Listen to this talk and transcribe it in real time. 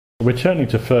We're turning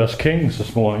to 1 Kings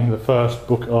this morning, the first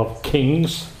book of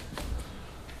Kings.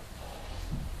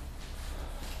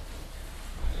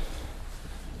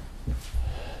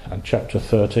 And chapter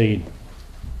 13.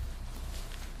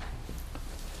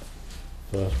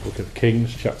 First book of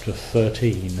Kings, chapter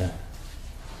 13.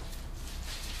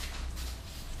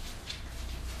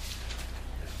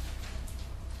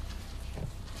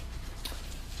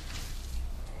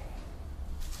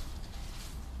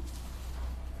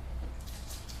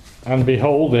 And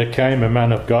behold, there came a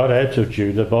man of God out of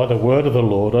Judah by the word of the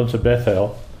Lord unto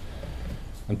Bethel.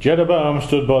 And Jeroboam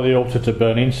stood by the altar to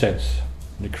burn incense.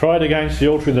 And he cried against the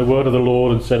altar in the word of the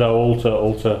Lord, and said, O altar,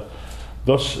 altar,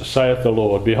 thus saith the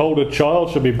Lord, behold, a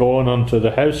child shall be born unto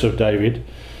the house of David,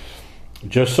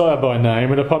 Josiah by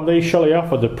name, and upon thee shall he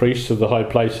offer the priests of the high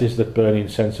places that burn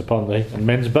incense upon thee, and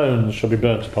men's bones shall be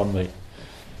burnt upon thee.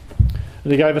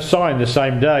 And he gave a sign the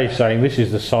same day, saying, This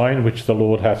is the sign which the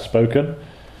Lord hath spoken.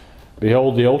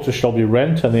 Behold, the altar shall be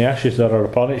rent, and the ashes that are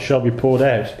upon it shall be poured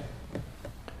out.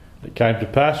 It came to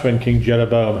pass, when King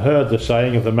Jeroboam heard the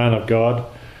saying of the man of God,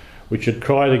 which had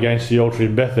cried against the altar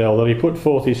in Bethel, that he put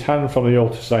forth his hand from the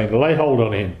altar, saying, Lay hold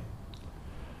on him.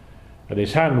 And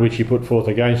his hand which he put forth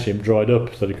against him dried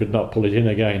up, that he could not pull it in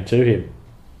again to him.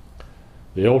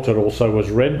 The altar also was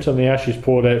rent, and the ashes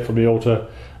poured out from the altar,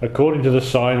 according to the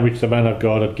sign which the man of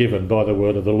God had given by the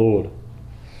word of the Lord.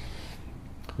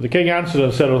 The king answered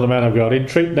and said unto the man of God,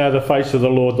 Entreat now the face of the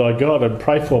Lord thy God, and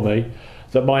pray for me,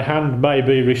 that my hand may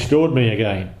be restored me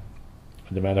again.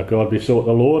 And the man of God besought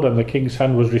the Lord, and the king's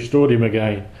hand was restored him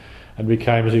again, and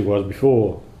became as it was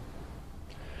before.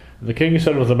 And the king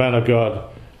said unto the man of God,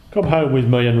 Come home with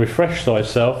me, and refresh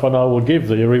thyself, and I will give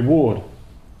thee a reward.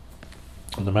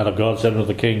 And the man of God said unto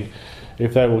the king,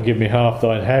 If thou wilt give me half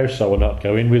thine house, I will not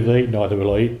go in with thee, neither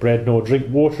will I eat bread nor drink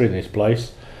water in this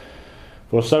place.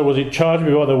 For so was it charged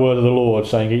me by the word of the Lord,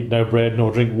 saying, Eat no bread,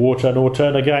 nor drink water, nor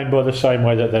turn again by the same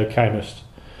way that thou camest.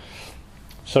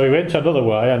 So he went another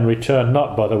way, and returned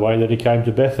not by the way that he came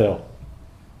to Bethel.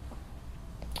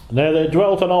 Now there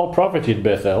dwelt an old prophet in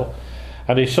Bethel,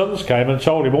 and his sons came and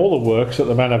told him all the works that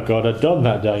the man of God had done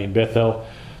that day in Bethel,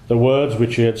 the words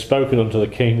which he had spoken unto the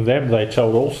king, them they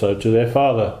told also to their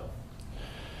father.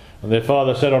 And their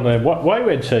father said unto them, What way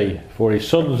went he? For his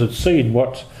sons had seen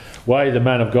what way the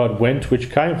man of God went,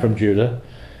 which came from Judah.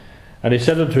 And he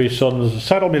said unto his sons,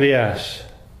 Saddle me the ass.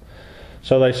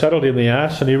 So they saddled him the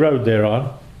ass, and he rode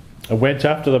thereon, and went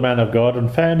after the man of God,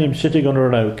 and found him sitting under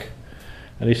an oak.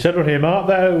 And he said unto him, Art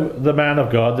thou the man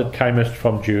of God that camest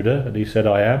from Judah? And he said,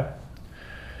 I am.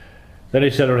 Then he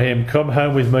said unto him, Come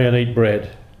home with me and eat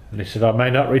bread. And he said, I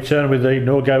may not return with thee,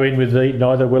 nor go in with thee,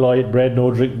 neither will I eat bread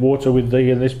nor drink water with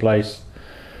thee in this place.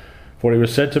 For it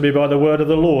was said to me by the word of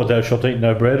the Lord, Thou shalt eat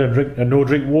no bread nor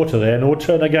drink water there, nor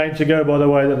turn again to go by the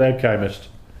way that thou camest.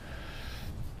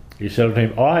 He said unto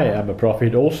him, I am a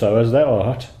prophet also, as thou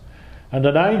art. And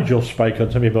an angel spake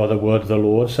unto me by the word of the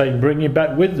Lord, saying, Bring him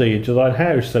back with thee into thine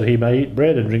house, that he may eat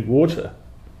bread and drink water.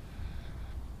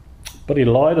 But he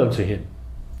lied unto him.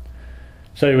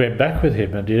 So he went back with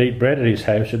him, and did eat bread at his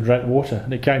house, and drank water.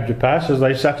 And it came to pass, as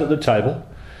they sat at the table,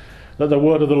 that the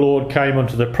word of the Lord came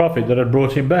unto the prophet that had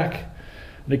brought him back.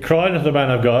 And he cried unto the man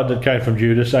of God that came from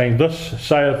Judah, saying, Thus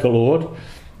saith the Lord,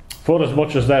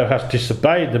 Forasmuch as thou hast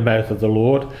disobeyed the mouth of the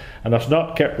Lord, and hast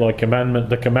not kept thy commandment,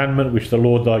 the commandment which the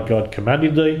Lord thy God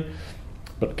commanded thee,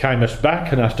 but camest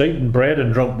back, and hast eaten bread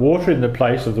and drunk water in the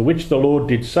place of the which the Lord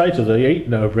did say to thee, Eat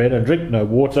no bread and drink no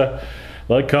water,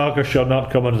 thy carcass shall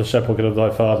not come unto the sepulchre of thy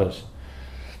fathers.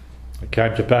 It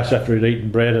came to pass, after he had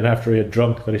eaten bread, and after he had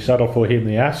drunk, that he saddled for him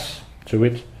the ass, to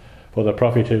wit, for the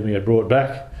prophet whom he had brought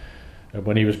back. And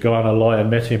when he was gone, a lion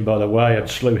met him by the way, and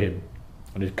slew him.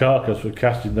 And his carcass was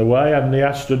cast in the way, and the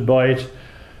ass stood by it.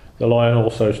 The lion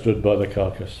also stood by the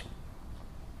carcass.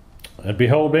 And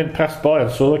behold, men passed by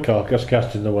and saw the carcass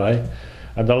cast in the way,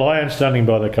 and the lion standing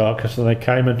by the carcass, and they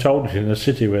came and told it in the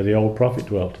city where the old prophet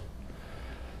dwelt.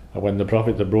 And when the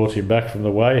prophet that brought him back from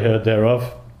the way heard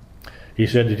thereof, he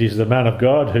said, It is the man of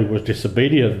God who was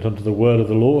disobedient unto the word of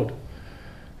the Lord.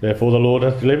 Therefore the Lord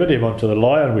hath delivered him unto the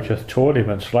lion, which hath torn him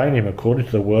and slain him according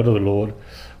to the word of the Lord,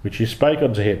 which he spake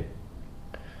unto him.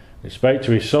 He spake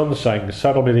to his sons, saying,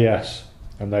 Saddle me the ass.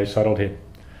 And they saddled him.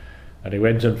 And he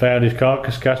went and found his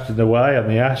carcass cast in the way, and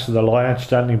the ass and the lion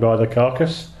standing by the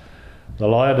carcass. The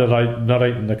lion had not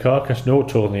eaten the carcass, nor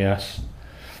torn the ass.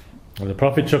 And the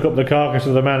prophet took up the carcass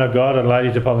of the man of God, and laid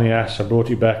it upon the ass, and brought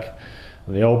it back.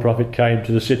 And the old prophet came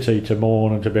to the city to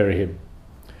mourn and to bury him.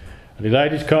 And he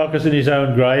laid his carcass in his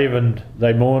own grave, and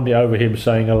they mourned over him,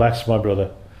 saying, Alas, my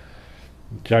brother.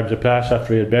 It came to pass,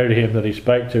 after he had buried him, that he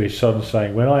spake to his sons,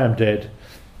 saying, When I am dead,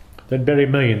 Then bury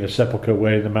me in the sepulchre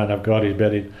wherein the man of God is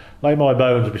buried. Lay my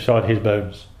bones beside his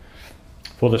bones.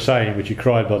 For the saying which he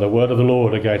cried by the word of the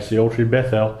Lord against the altar in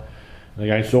Bethel, and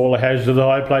against all the houses of the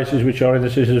high places which are in the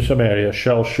cities of Samaria,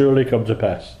 shall surely come to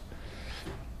pass.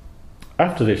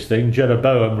 After this thing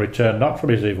Jeroboam returned not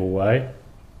from his evil way,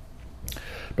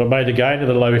 but made a gain of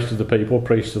the lowest of the people,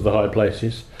 priests of the high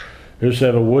places.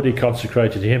 Whosoever would, he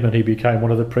consecrated him, and he became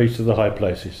one of the priests of the high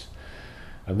places.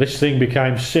 And this thing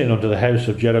became sin unto the house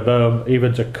of Jeroboam,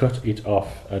 even to cut it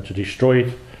off, and to destroy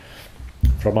it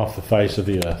from off the face of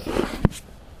the earth.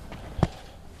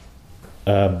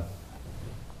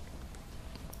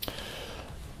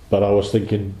 But I was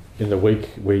thinking in the week,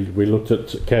 we looked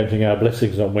at counting our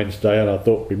blessings on Wednesday, and I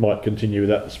thought we might continue with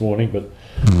that this morning, but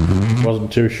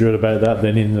wasn't too sure about that.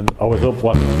 Then I was up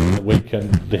one in the week,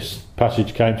 and this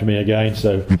passage came to me again,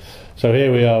 so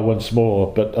here we are once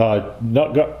more. But I've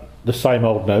not got the same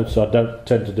old notes. I don't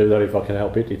tend to do that if I can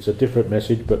help it. It's a different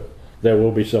message, but there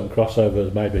will be some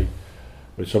crossovers maybe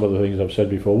with some of the things I've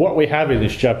said before. What we have in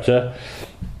this chapter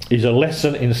is a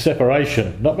lesson in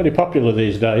separation. Not very popular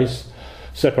these days,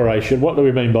 separation. What do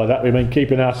we mean by that? We mean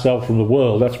keeping ourselves from the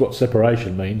world. That's what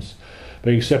separation means.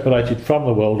 Being separated from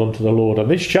the world unto the Lord. And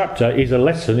this chapter is a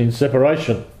lesson in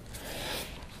separation.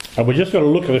 And we're just going to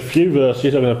look at a few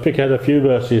verses. I'm going to pick out a few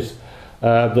verses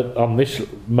that on this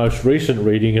most recent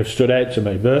reading have stood out to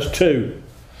me. Verse 2.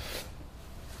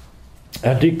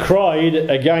 And he cried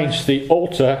against the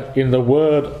altar in the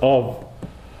word of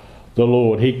the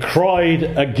Lord. He cried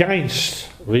against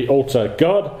the altar.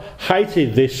 God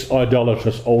hated this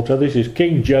idolatrous altar. This is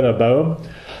King Jeroboam,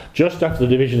 just after the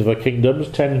division of the kingdoms,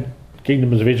 10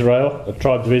 kingdoms of Israel, the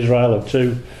tribes of Israel, and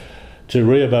to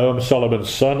Rehoboam,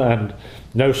 Solomon's son. And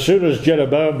no sooner has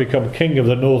Jeroboam become king of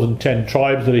the northern 10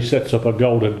 tribes than he sets up a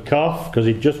golden calf, because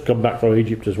he'd just come back from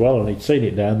Egypt as well and he'd seen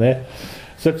it down there.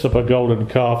 Sets up a golden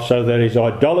calf, so there is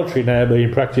idolatry now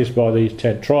being practiced by these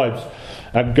 10 tribes.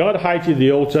 And God hated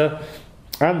the altar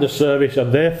and the service,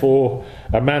 and therefore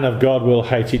a man of God will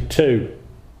hate it too.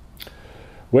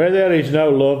 Where there is no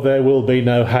love, there will be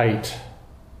no hate.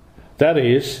 That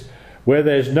is, where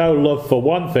there's no love for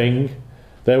one thing,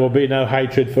 there will be no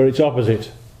hatred for its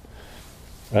opposite.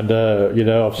 And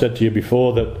I've said to you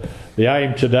before that the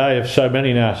aim today of so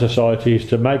many in our society is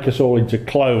to make us all into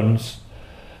clones,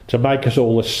 to make us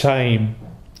all the same,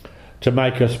 to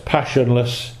make us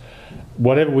passionless.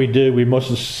 Whatever we do, we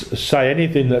mustn't say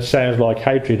anything that sounds like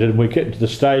hatred, and we get to the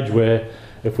stage where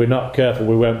if we're not careful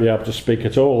we won't be able to speak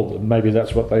at all. Maybe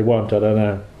that's what they want, I don't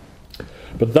know.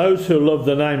 But those who love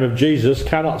the name of Jesus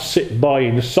cannot sit by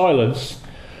in silence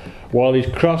while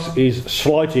his cross is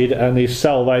slighted and his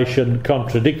salvation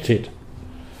contradicted.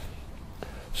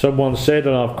 Someone said,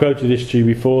 and I've quoted this to you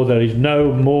before, there is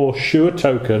no more sure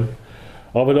token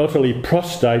of an utterly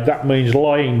prostrate, that means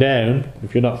lying down,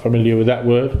 if you're not familiar with that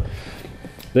word.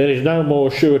 There is no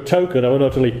more sure token of an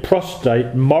utterly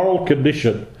prostrate moral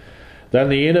condition than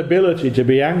the inability to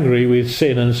be angry with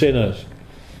sin and sinners.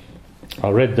 I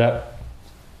read that,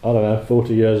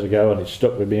 40 years ago, and it's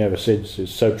stuck with me ever since.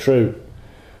 It's so true.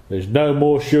 There's no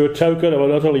more sure token of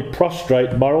an utterly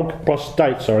prostrate's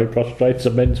a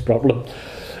men's problem,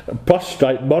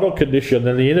 prostrate moral condition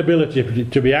than the inability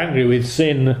to be angry with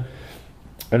sin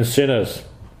and sinners.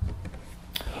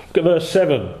 Look at verse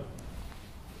 7.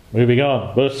 Moving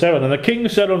on. Verse 7. And the king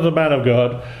said unto the man of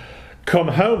God, Come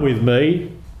home with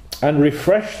me, and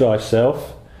refresh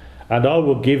thyself, and I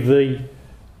will give thee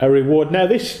a reward. Now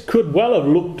this could well have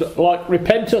looked like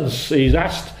repentance. He's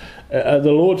asked, the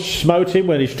Lord smote him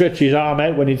when he stretched his arm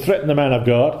out, when he threatened the man of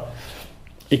God.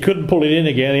 He couldn't pull it in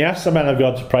again. He asked the man of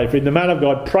God to pray for him. The man of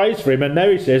God prays for him, and now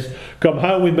he says, Come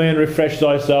home with me and refresh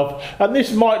thyself. And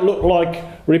this might look like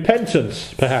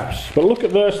repentance, perhaps. But look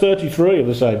at verse 33 of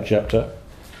the same chapter.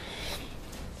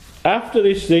 After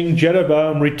this thing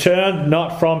Jeroboam returned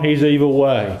not from his evil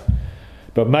way,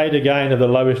 but made a gain of the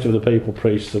lowest of the people,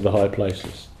 priests of the high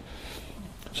places.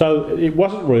 So it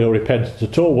wasn't real repentance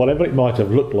at all, whatever it might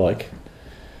have looked like.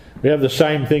 We have the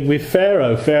same thing with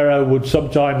Pharaoh. Pharaoh would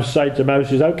sometimes say to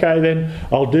Moses, okay then,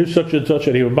 I'll do such and such,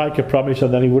 and he would make a promise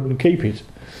and then he wouldn't keep it.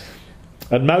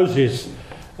 And Moses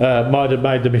might have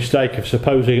made the mistake of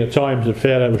supposing at times that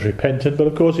Pharaoh was repentant, but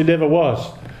of course he never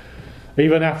was.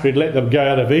 Even after he'd let them go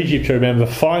out of Egypt, remember,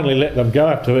 finally let them go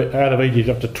out of Egypt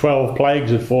after 12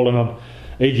 plagues had fallen on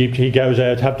Egypt, he goes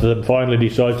out after them, finally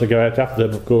decides to go out after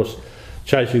them, of course,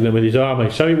 chasing them with his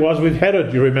army. So it was with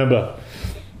Herod, you remember.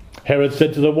 Herod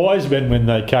said to the wise men when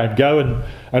they came, Go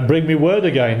and bring me word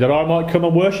again, that I might come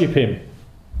and worship him.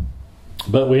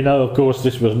 But we know, of course,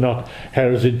 this was not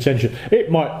Herod's intention.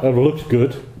 It might have looked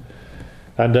good.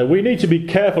 And we need to be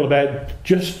careful about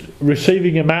just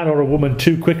receiving a man or a woman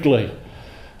too quickly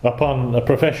upon a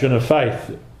profession of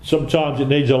faith. Sometimes it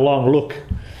needs a long look.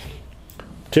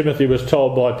 Timothy was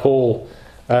told by Paul,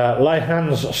 lay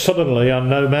hands suddenly on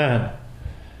no man.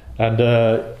 And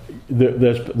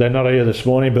they're not here this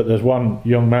morning, but there's one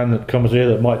young man that comes here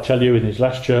that might tell you in his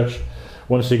last church,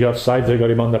 once he got saved, they got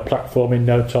him on the platform in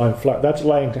no time flat. That's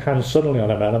laying hands suddenly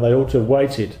on a man, and they ought to have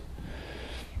waited.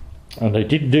 And it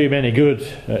didn't do him any good,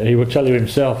 he would tell you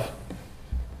himself.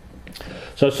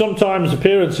 So sometimes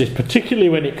appearances, particularly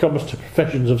when it comes to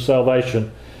professions of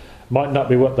salvation, might not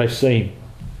be what they seem.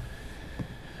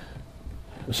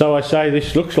 So I say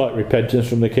this looks like repentance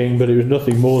from the king, but it was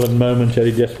nothing more than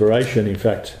momentary desperation, in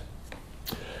fact.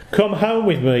 Come home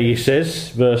with me, he says,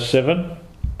 verse 7,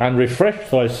 and refresh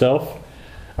thyself,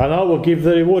 and I will give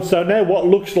thee reward. So now what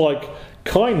looks like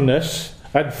kindness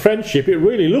and friendship, it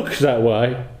really looks that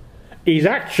way, is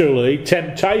actually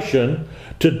temptation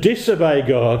to disobey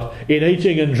God in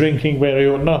eating and drinking where he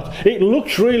ought not. It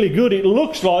looks really good. It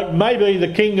looks like maybe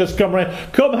the king has come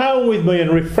around. Come home with me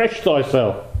and refresh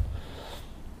thyself.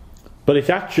 But it's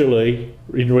actually,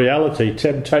 in reality,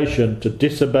 temptation to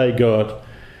disobey God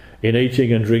in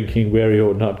eating and drinking where he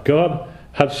ought not. God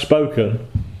had spoken,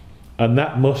 and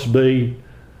that must be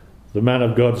the man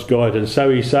of God's guidance. So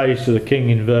he says to the king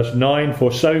in verse 9, for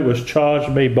so it was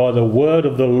charged me by the word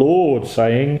of the Lord,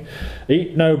 saying,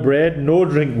 eat no bread, nor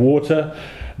drink water,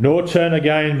 nor turn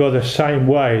again by the same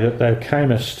way that thou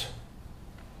camest.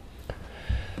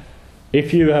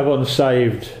 If you have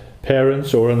unsaved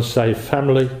parents or unsaved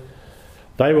family,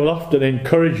 they will often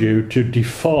encourage you to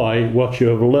defy what you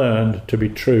have learned to be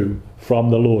true from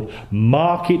the Lord.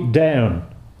 Mark it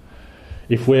down.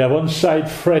 If we have unsaved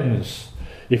friends,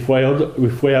 if we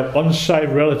have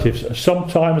unsaved relatives,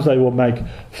 sometimes they will make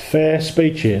fair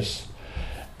speeches,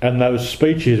 and those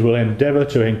speeches will endeavour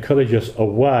to encourage us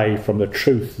away from the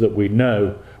truth that we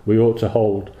know we ought to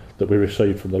hold, that we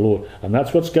received from the Lord. And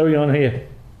that's what's going on here.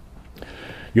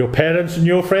 Your parents and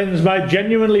your friends may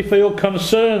genuinely feel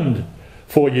concerned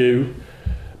for you,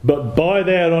 but by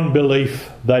their unbelief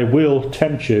they will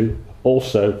tempt you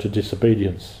also to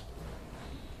disobedience.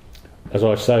 As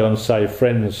I say, unsaved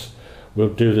friends will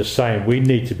do the same. We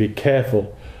need to be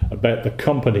careful about the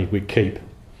company we keep.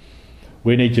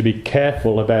 We need to be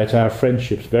careful about our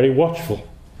friendships, very watchful.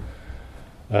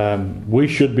 We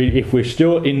should be, if we're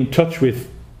still in touch with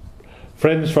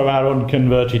friends from our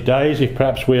unconverted days, if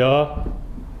perhaps we are,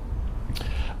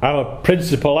 our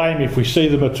principal aim, if we see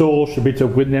them at all, should be to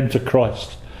win them to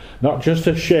Christ, not just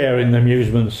to share in the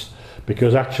amusements,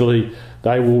 because actually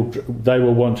they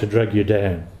will want to drag you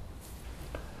down.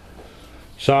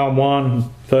 Psalm 1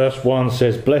 verse 1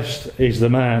 says, blessed is the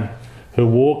man who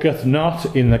walketh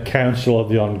not in the counsel of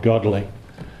the ungodly,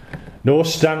 nor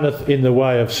standeth in the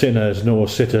way of sinners, nor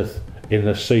sitteth in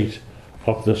the seat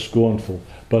of the scornful.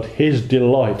 But his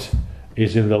delight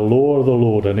is in the law of the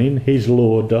Lord, and in his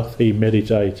law doth he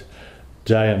meditate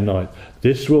day and night.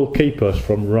 This will keep us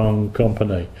from wrong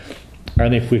company.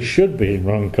 And if we should be in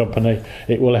wrong company,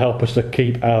 it will help us to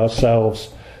keep ourselves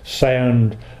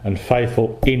sound and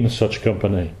faithful in such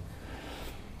company.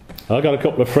 I got a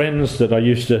couple of friends that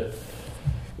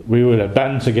we were in a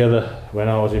band together when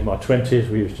I was in my 20s.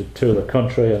 We used to tour the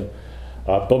country, and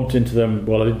I bumped into them.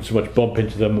 Well, I didn't so much bump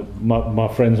into them. My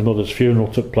friend's mother's funeral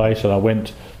took place, and I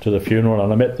went to the funeral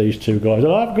and I met these two guys,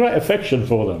 and I have great affection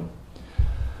for them.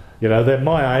 You know, they're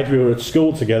my age. We were at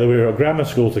school together. We were at grammar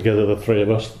school together, the three of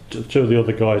us. Two of the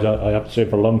other guys I haven't seen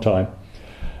for a long time.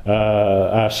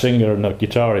 Our singer and the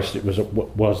guitarist it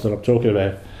was that I'm talking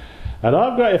about. And I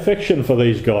have great affection for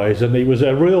these guys, and it was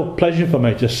a real pleasure for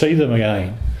me to see them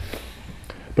again.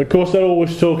 But of course they're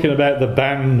always talking about the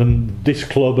band and this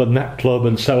club and that club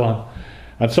and so on.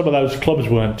 And some of those clubs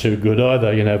weren't too good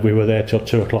either. You know, we were there till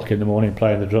 2 o'clock in the morning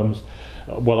playing the drums.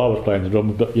 Well, I was playing the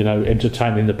drums, but you know,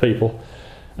 entertaining the people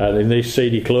in these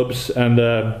seedy clubs. And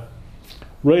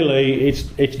really,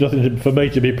 it's nothing for me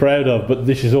to be proud of. But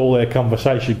this is all their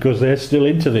conversation because they're still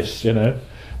into this. You know,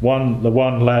 one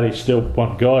guy is still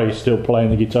playing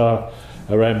the guitar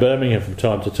around Birmingham from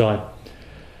time to time.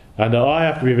 And I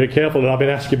have to be very careful, and I've been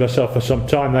asking myself for some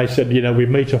time. They said, you know, we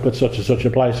meet up at such and such a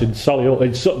place in Solihull,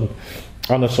 in Sutton,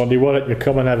 on a Sunday. Why don't you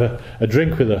come and have a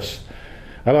drink with us?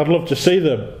 And I'd love to see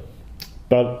them.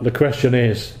 But the question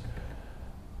is,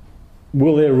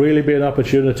 will there really be an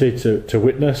opportunity to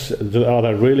witness? Are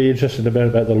they really interested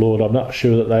about the Lord? I'm not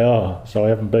sure that they are, so I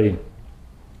haven't been.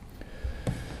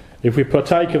 If we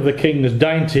partake of the king's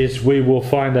dainties, we will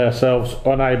find ourselves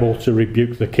unable to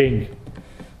rebuke the king.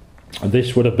 And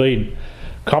this would have been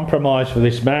compromise for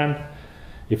this man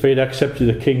if he'd accepted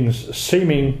the king's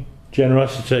seeming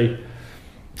generosity,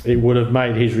 it would have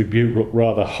made his rebuke look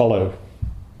rather hollow.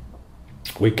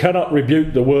 We cannot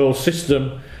rebuke the world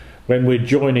system when we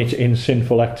join it in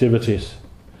sinful activities.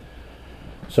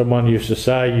 Someone used to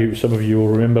say, some of you will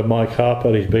remember Mike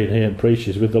Harper, he's been here and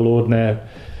preaches with the Lord now.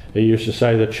 He used to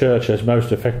say the church has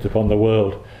most effect upon the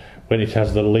world when it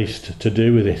has the least to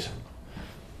do with it.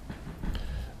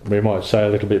 We might say a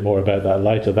little bit more about that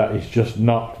later. That is just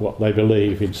not what they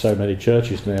believe in so many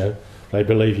churches now. They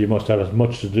believe you must have as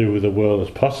much to do with the world as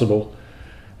possible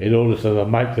in order to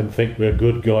make them think we're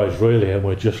good guys really and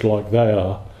we're just like they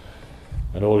are.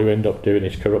 And all you end up doing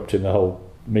is corrupting the whole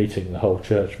meeting, the whole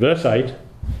church. Verse 8,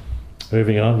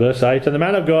 moving on, verse 8, and the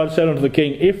man of God said unto the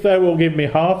king, if thou wilt give me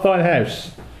half thine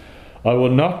house, I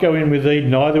will not go in with thee,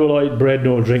 neither will I eat bread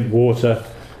nor drink water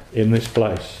in this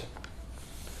place.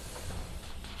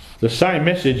 The same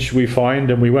message we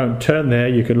find, and we won't turn there,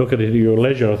 you can look at it at your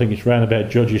leisure, I think it's round about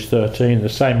Judges 13. The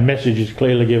same message is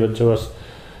clearly given to us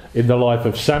in the life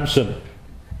of Samson.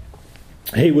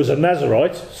 He was a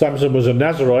Nazarite. Samson was a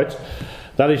Nazarite.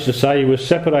 That is to say, he was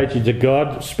separated to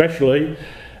God, especially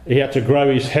he had to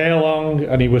grow his hair long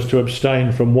and he was to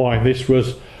abstain from wine. This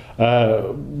was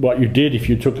what you did if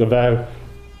you took the vow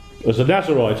as a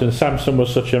Nazarite, and Samson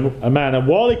was such a man. And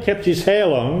while he kept his hair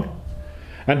long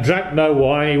and drank no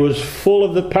wine, he was full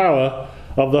of the power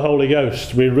of the Holy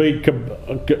Ghost. We read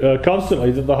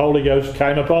constantly that the Holy Ghost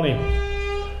came upon him.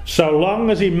 So long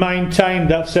as he maintained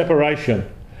that separation,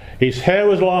 his hair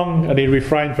was long and he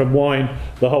refrained from wine,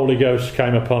 the Holy Ghost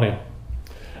came upon him.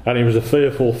 And he was a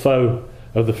fearful foe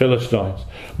of the Philistines.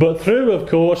 But through, of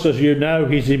course, as you know,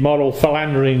 his immoral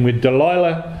philandering with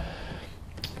Delilah,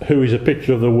 who is a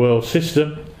picture of the world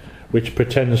system, which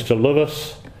pretends to love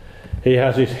us, he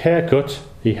had his hair cut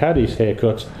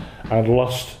and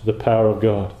lost the power of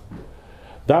God.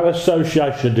 That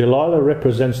association, Delilah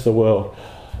represents the world.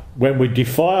 When we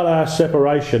defile our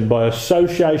separation by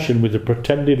association with the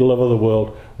pretended love of the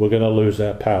world, we're going to lose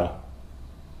our power.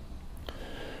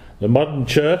 The modern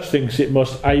church thinks it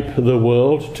must ape the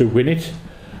world to win it,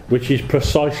 which is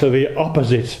precisely the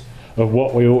opposite of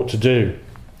what we ought to do.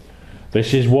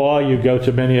 This is why you go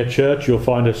to many a church, you'll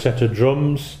find a set of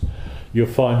drums, you'll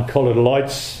find coloured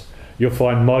lights, you'll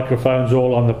find microphones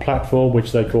all on the platform,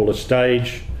 which they call a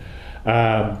stage,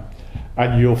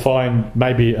 and you'll find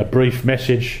maybe a brief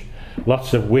message,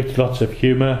 lots of wit, lots of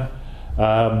humour.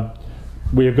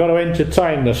 We've got to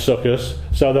entertain the suckers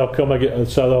so they'll come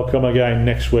again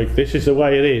next week. This is the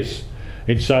way it is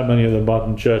in so many of the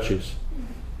modern churches.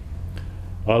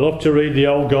 I love to read the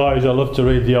old guys, I love to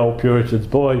read the old Puritans.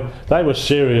 Boy, they were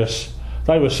serious.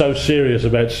 They were so serious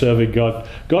about serving God.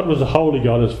 God was a holy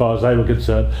God as far as they were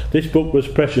concerned. This book was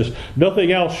precious.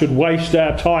 Nothing else should waste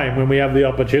our time when we have the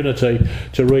opportunity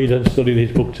to read and study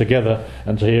this book together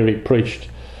and to hear it preached.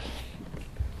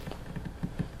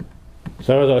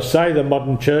 So as I say, the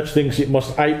modern church thinks it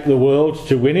must ape the world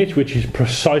to win it, which is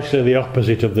precisely the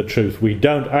opposite of the truth. We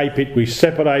don't ape it, we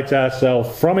separate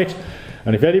ourselves from it.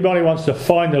 And if anybody wants to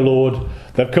find the Lord,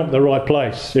 they've come to the right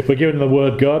place. If we're given the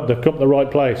word God, they've come to the right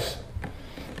place.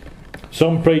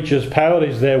 Some preachers' power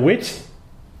is their wit,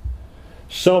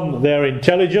 some their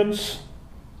intelligence,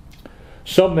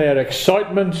 some their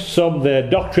excitement, some their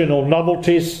doctrinal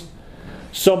novelties,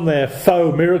 some their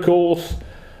faux miracles.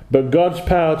 But God's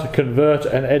power to convert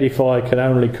and edify can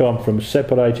only come from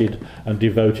separated and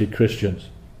devoted Christians.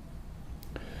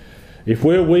 If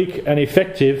we're weak and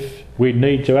effective, we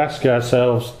need to ask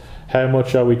ourselves, how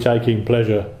much are we taking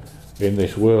pleasure in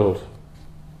this world?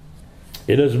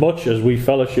 Inasmuch as we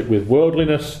fellowship with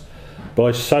worldliness,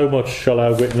 by so much shall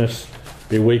our witness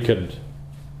be weakened.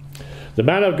 The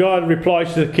man of God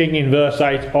replies to the king in verse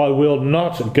 8, I will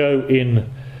not go in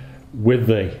with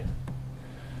thee.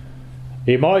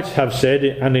 He might have said,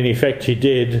 and in effect he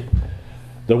did,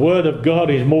 the word of God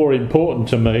is more important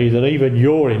to me than even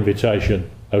your invitation,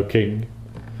 O king.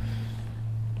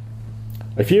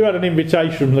 If you had an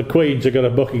invitation from the Queen to go to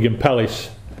Buckingham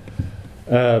Palace,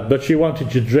 but she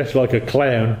wanted you to dress like a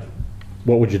clown,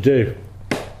 what would you do?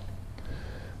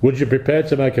 Would you prepare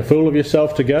to make a fool of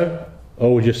yourself to go?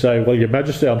 Or would you say, well, Your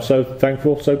Majesty, I'm so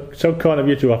thankful, so kind of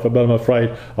you to offer, but I'm afraid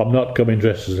I'm not coming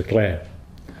dressed as a clown.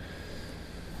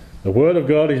 The word of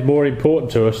God is more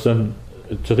important to us than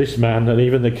to this man than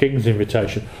even the king's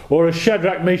invitation. Or as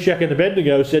Shadrach, Meshach and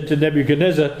Abednego said to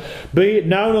Nebuchadnezzar, be it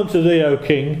known unto thee, O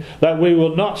king, that we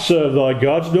will not serve thy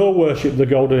gods, nor worship the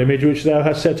golden image which thou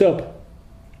hast set up.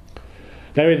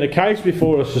 Now in the case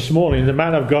before us this morning, the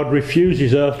man of God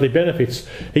refuses earthly benefits.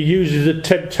 He uses the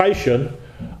temptation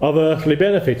of earthly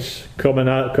benefits. Come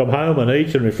home and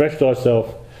eat and refresh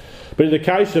thyself. But in the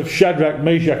case of Shadrach,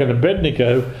 Meshach and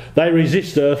Abednego, they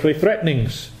resist earthly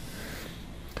threatenings.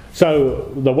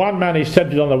 So the one man is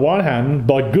tempted on the one hand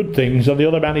by good things, and the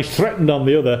other man is threatened on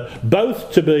the other,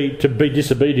 both to be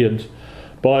disobedient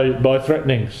by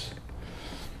threatenings.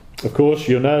 Of course,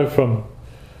 you know from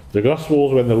the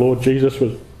Gospels, when the Lord Jesus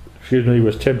was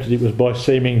tempted, it was by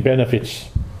seeming benefits.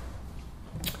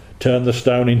 Turn the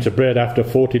stone into bread. After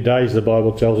 40 days, the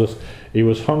Bible tells us, he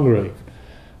was hungry.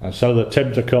 And so the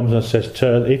tempter comes and says,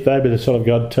 if they be the Son of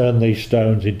God, turn these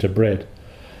stones into bread.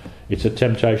 It's a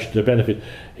temptation to benefit.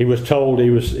 He was told, he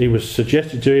was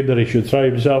suggested to him that he should throw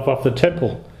himself off the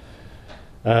temple.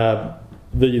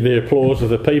 The applause of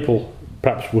the people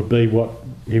perhaps would be what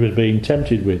he was being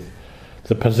tempted with.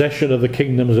 The possession of the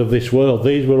kingdoms of this world.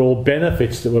 These were all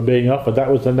benefits that were being offered.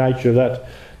 That was the nature of that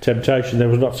temptation. There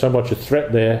was not so much a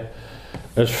threat there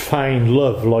as feigned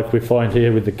love, like we find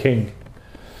here with the king.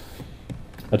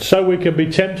 And so we can be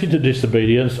tempted to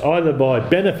disobedience either by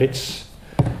benefits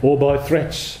or by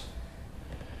threats.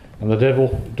 And the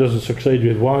devil doesn't succeed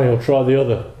with one, he'll try the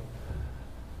other.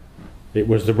 It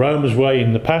was the Romans' way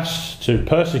in the past to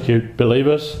persecute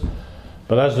believers,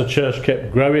 but as the church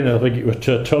kept growing, I think it was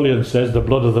Tertullian says, the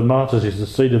blood of the martyrs is the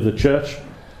seed of the church.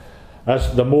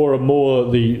 As the more and more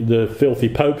the filthy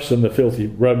popes and the filthy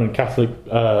Roman Catholic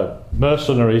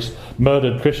mercenaries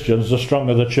murdered Christians, the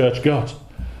stronger the church got.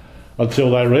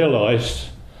 Until they realised,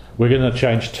 we're going to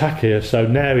change tack here, so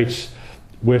now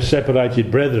we're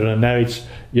separated brethren, and now it's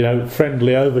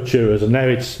friendly overtures, and now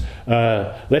it's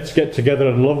let's get together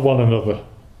and love one another.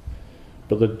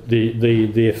 But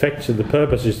the effect and the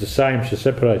purpose is the same, to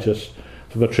separate us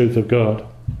from the truth of God.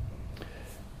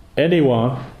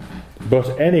 Anyone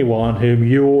whom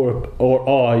you or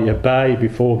I obey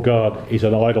before God is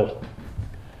an idol.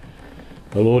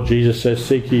 The Lord Jesus says,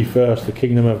 seek ye first the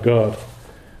kingdom of God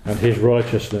and his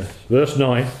righteousness. Verse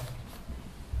 9.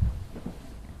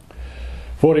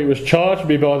 For it was charged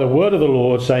me by the word of the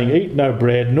Lord, saying, eat no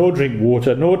bread, nor drink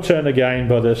water, nor turn again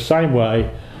by the same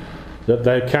way that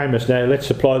thou camest. Now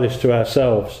let's apply this to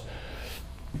ourselves.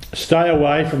 Stay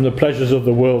away from the pleasures of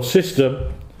the world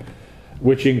system,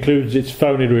 which includes its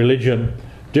phony religion.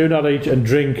 Do not eat and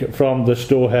drink from the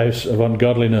storehouse of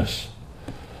ungodliness.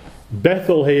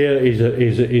 Bethel here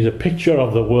is a picture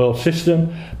of the world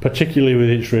system, particularly with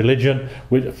its religion,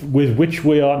 with which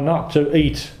we are not to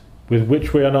eat, with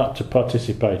which we are not to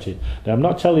participate in. Now, I'm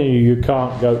not telling you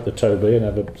can't go to the Toby and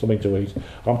have something to eat.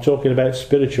 I'm talking about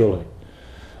spiritually.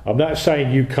 I'm not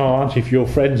saying you can't if your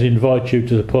friends invite you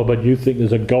to the pub and you think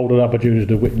there's a golden opportunity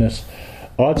to witness.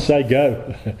 I'd say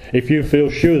go. If you feel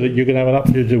sure that you're going to have an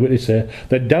opportunity to witness there,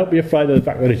 then don't be afraid of the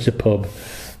fact that it's a pub.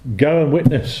 Go and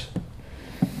witness.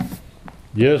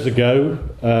 Years ago,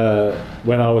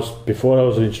 before I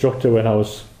was an instructor, when I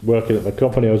was working at the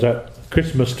company, I was at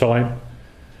Christmas time,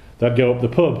 they'd go up the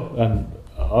pub, and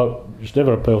it's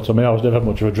never appealed to me. I was never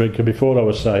much of a drinker before I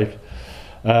was saved.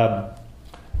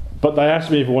 But they asked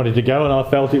me if I wanted to go, and I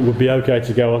felt it would be okay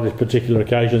to go on this particular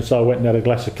occasion, so I went and had a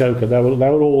glass of Coke, and they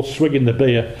were all swigging the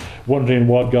beer, wondering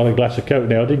why I'd got a glass of Coke.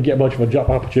 Now, I didn't get much of a job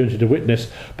opportunity to witness,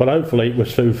 but hopefully it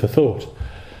was food for thought.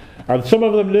 And some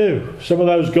of them knew, some of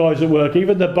those guys at work,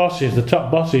 even the bosses, the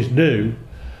top bosses, knew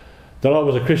that I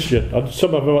was a Christian. And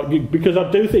some of them, because I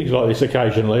do things like this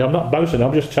occasionally, I'm not boasting,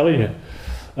 I'm just telling you.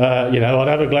 I'd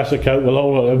have a glass of Coke,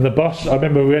 and the boss, I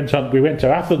remember we went to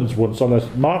Athens once on a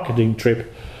marketing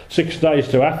trip, 6 days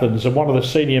to Athens, and one of the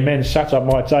senior men sat on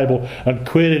my table and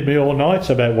queried me all night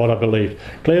about what I believed.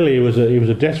 Clearly he was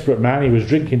a desperate man, he was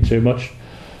drinking too much,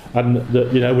 and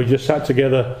we just sat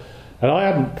together, and I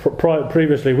hadn't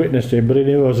previously witnessed him, but he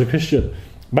knew I was a Christian.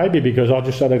 Maybe because I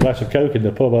just had a glass of Coke in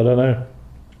the pub, I don't know.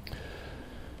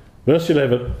 Verse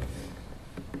 11.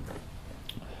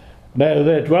 Now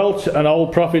there dwelt an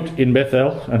old prophet in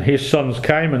Bethel, and his sons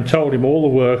came and told him all the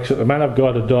works that the man of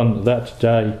God had done that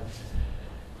day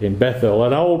in Bethel.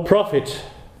 An old prophet.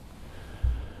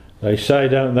 They say,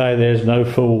 don't they, there's no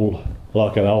fool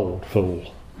like an old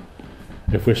fool.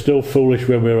 If we're still foolish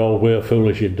when we're old, we're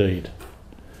foolish indeed.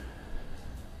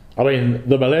 I mean,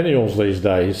 the millennials these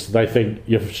days, they think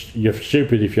you're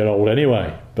stupid if you're old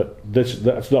anyway, but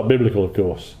that's not biblical, of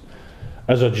course.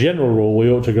 As a general rule, we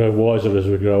ought to grow wiser as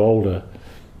we grow older,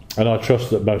 and I trust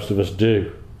that most of us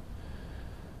do.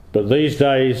 But these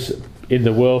days, in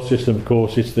the world system, of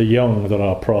course, it's the young that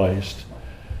are prized.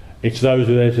 It's those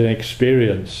without an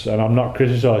experience, and I'm not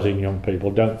criticising young people,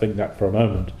 don't think that for a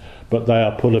moment, but they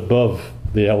are put above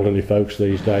the elderly folks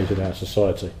these days in our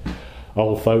society.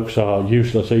 Old folks are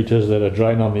useless eaters that are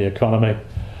drain on the economy.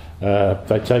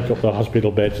 They take up the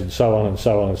hospital beds and so on and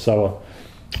so on and so on.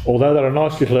 Although they're a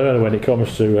nice little earner when it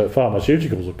comes to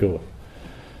pharmaceuticals, of course.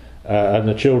 and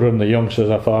the children, the youngsters,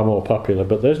 are far more popular.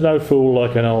 But there's no fool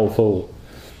like an old fool.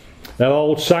 Now,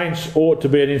 old saints ought to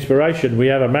be an inspiration. We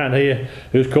have a man here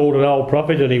who's called an old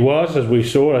prophet, and he was, as we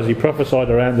saw, as he prophesied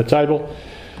around the table.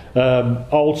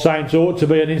 Old saints ought to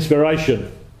be an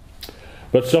inspiration.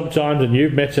 But sometimes, and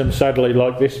you've met them sadly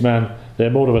like this man, they're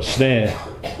more of a snare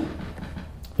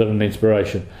than an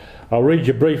inspiration. I'll read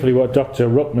you briefly what Dr.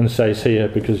 Ruckman says here,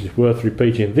 because it's worth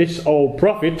repeating. This old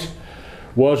prophet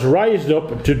was raised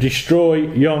up to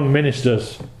destroy young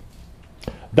ministers.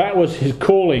 That was his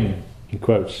calling, in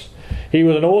quotes. He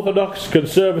was an orthodox,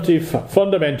 conservative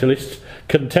fundamentalist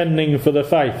contending for the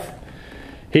faith.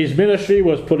 His ministry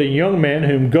was putting young men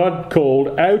whom God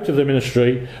called out of the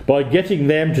ministry by getting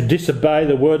them to disobey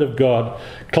the word of God,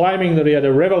 claiming that he had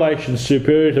a revelation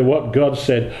superior to what God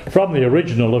said, from the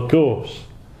original, of course.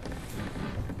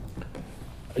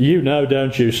 You know,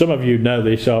 don't you? Some of you know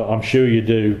this, I'm sure you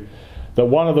do, that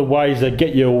one of the ways they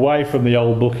get you away from the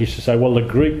old book is to say, well, the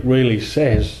Greek really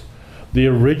says, the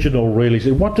original really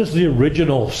says. What does the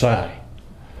original say?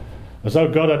 As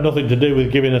though God had nothing to do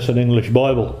with giving us an English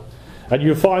Bible. And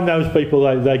you find those people,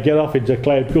 they get off into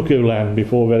cloud cuckoo land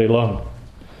before very long.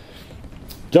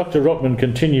 Dr. Ruckman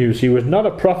continues, he was not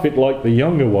a prophet like the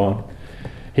younger one.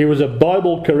 He was a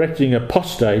Bible-correcting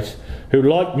apostate who,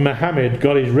 like Muhammad,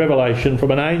 got his revelation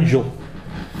from an angel.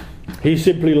 He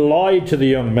simply lied to the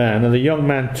young man, and the young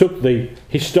man took the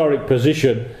historic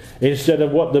position instead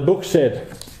of what the book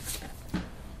said.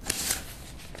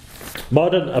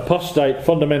 Modern apostate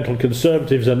fundamental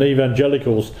conservatives and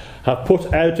evangelicals have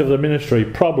put out of the ministry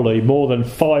probably more than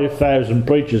 5,000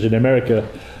 preachers in America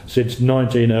since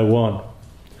 1901.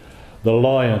 The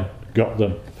lion got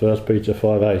them, 1 Peter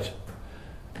 5:8,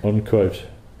 unquote.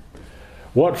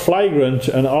 What flagrant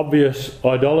and obvious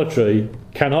idolatry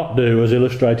cannot do, as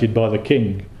illustrated by the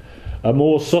king, a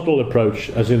more subtle approach,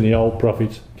 as in the old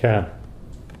prophet, can.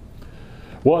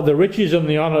 What the riches and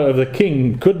the honour of the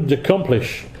king couldn't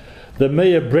accomplish, the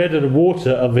mere bread and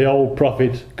water of the old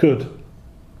prophet could.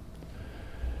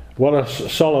 What a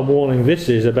solemn warning this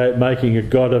is about making a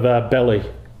god of our belly.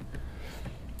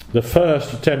 The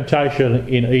first temptation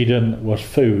in Eden was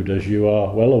food, as you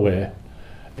are well aware.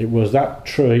 It was that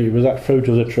tree, it was that fruit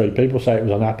of the tree. People say it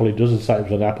was an apple, it doesn't say it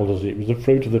was an apple, does it? It was the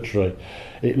fruit of the tree.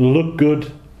 It looked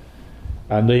good,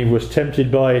 and Eve was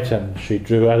tempted by it, and she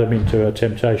drew Adam into her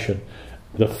temptation.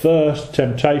 The first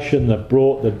temptation that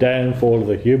brought the downfall of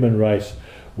the human race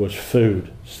was food,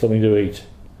 something to eat.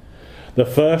 The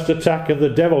first attack of the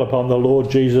devil upon the Lord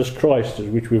Jesus Christ,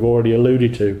 which we've already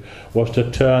alluded to, was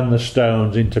to turn the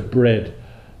stones into bread,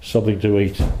 something to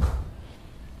eat.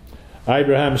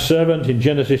 Abraham's servant in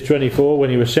Genesis 24,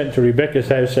 when he was sent to Rebekah's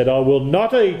house, said, I will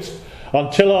not eat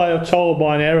until I have told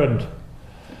mine errand.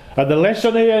 And the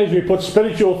lesson here is we put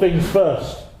spiritual things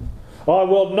first. I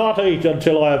will not eat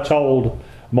until I have told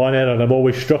mine errand. I'm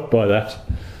always struck by that.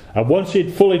 And once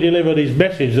he'd fully delivered his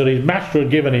message that his master had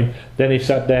given him, then he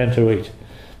sat down to eat.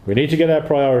 We need to get our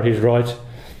priorities right.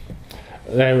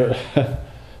 Now,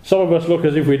 some of us look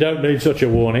as if we don't need such a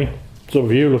warning. Some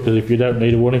of you look as if you don't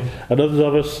need a warning. And others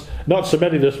of us, not so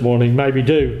many this morning, maybe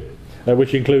do,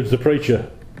 which includes the preacher.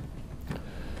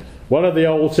 One of the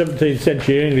old 17th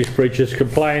century English preachers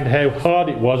complained how hard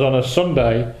it was on a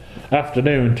Sunday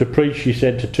afternoon to preach, he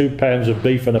said, to 2 pounds of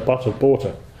beef and a pot of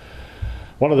porter.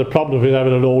 One of the problems with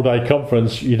having an all-day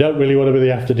conference, you don't really want to be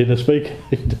the after-dinner speaker.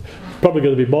 It's probably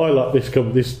going to be my lot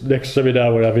this next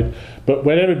seminar we're having. But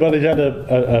when everybody's had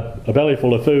a belly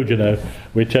full of food, you know,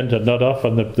 we tend to nod off,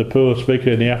 and the poor speaker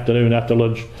in the afternoon after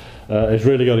lunch has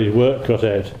really got his work cut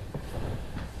out.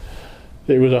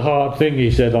 It was a hard thing, he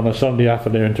said, on a Sunday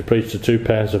afternoon to preach to 2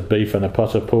 pounds of beef and a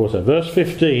pot of porter. Verse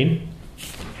 15...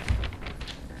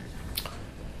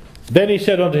 Then he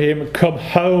said unto him, Come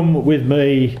home with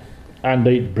me and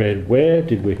eat bread. Where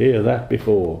did we hear that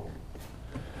before?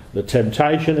 The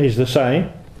temptation is the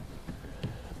same,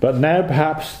 but now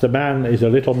perhaps the man is a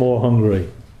little more hungry.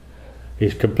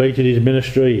 He's completed his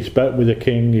ministry, he spoke with the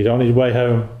king, he's on his way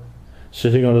home,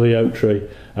 sitting under the oak tree,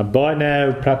 and by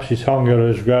now perhaps his hunger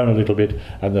has grown a little bit,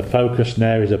 and the focus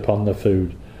now is upon the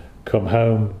food. Come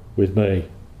home with me.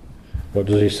 What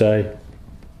does he say?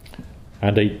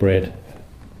 And eat bread.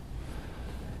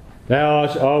 Now,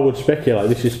 I would speculate,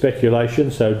 this is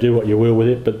speculation, so do what you will with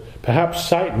it, but perhaps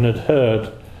Satan had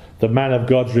heard the man of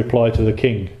God's reply to the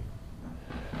king.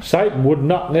 Satan would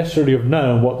not necessarily have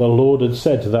known what the Lord had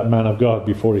said to that man of God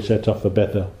before he set off for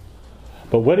Bethel.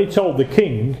 But when he told the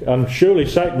king, and surely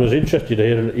Satan was interested to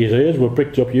hear, his ears were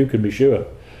pricked up, you can be sure,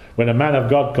 when a man of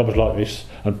God comes like this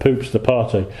and poops the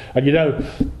party. And you know,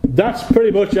 That's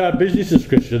pretty much our business as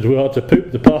Christians. We are to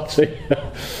poop the party.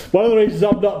 One of the reasons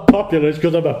I'm not popular is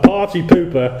because I'm a party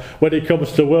pooper when it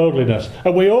comes to worldliness.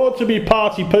 And we ought to be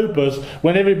party poopers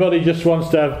when everybody just wants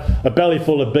to have a belly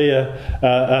full of beer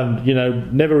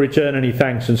and, never return any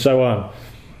thanks and so on.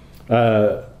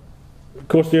 Of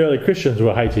course, the early Christians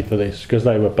were hated for this because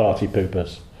they were party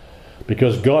poopers.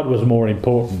 Because God was more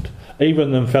important,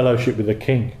 even than fellowship with the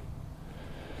king.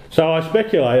 So I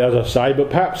speculate, as I say, but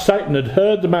perhaps Satan had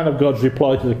heard the man of God's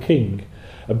reply to the king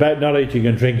about not eating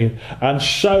and drinking, and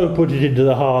so put it into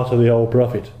the heart of the old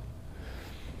prophet.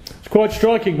 It's quite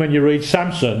striking when you read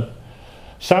Samson.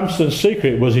 Samson's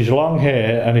secret was his long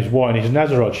hair and his wine, his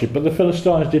Nazarite, but the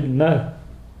Philistines didn't know.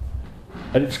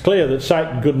 And it's clear that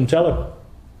Satan couldn't tell him.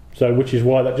 So, which is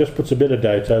why that just puts a bit of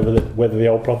doubt over whether the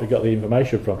old prophet got the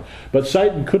information from. But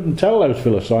Satan couldn't tell those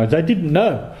Philistines. They didn't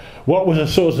know what was the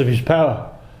source of his power.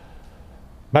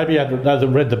 Maybe had they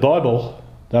read the Bible,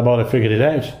 they might have figured it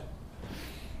out.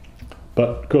 But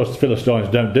of course the Philistines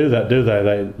don't do that, do they?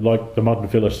 They, like the modern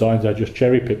Philistines, they just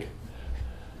cherry pick.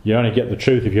 You only get the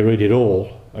truth if you read it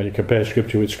all and you compare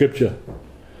Scripture with Scripture.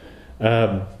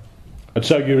 And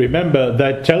so you remember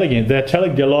they're telling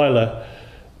Delilah,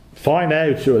 find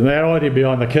out, and they're hiding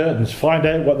behind the curtains, find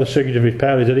out what the secret of his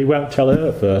power is, and he won't tell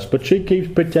her first. But she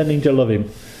keeps pretending to love him.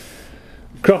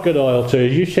 Crocodile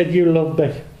tears, you said you loved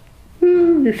me.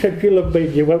 You said you love me,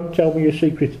 you won't tell me your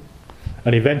secret.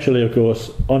 And eventually, of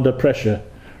course, under pressure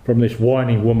from this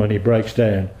whining woman, he breaks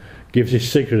down, gives his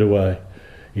secret away.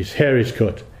 His hair is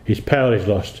cut, his power is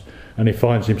lost, and he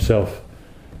finds himself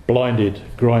blinded,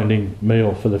 grinding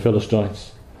meal for the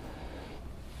Philistines.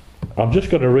 I'm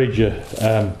just going to read you,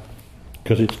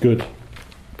 because it's good.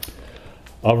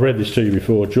 I've read this to you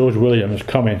before. George Williams'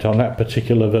 comment on that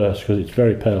particular verse, because it's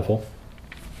very powerful.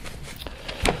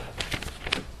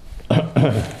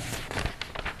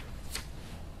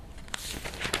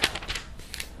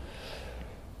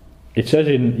 It says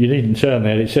you needn't turn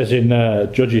there, it says in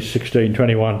Judges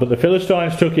 16:21, but the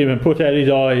Philistines took him and put out his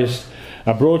eyes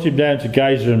and brought him down to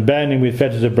Gaza and bound him with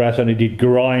fetters of brass, and he did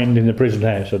grind in the prison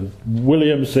house. And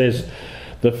Williams says,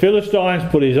 the Philistines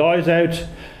put his eyes out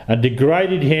and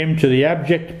degraded him to the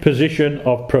abject position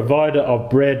of provider of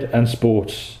bread and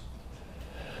sports.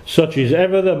 Such is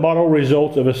ever the moral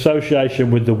result of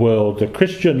association with the world. The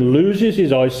Christian loses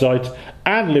his eyesight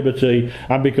and liberty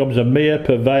and becomes a mere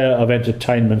purveyor of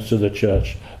entertainments to the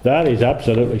church. That is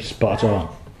absolutely spot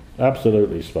on.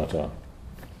 Absolutely spot on.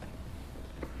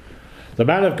 The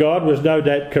man of God was no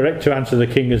doubt correct to answer the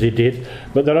king as he did,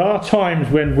 but there are times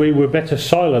when we were better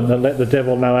silent than let the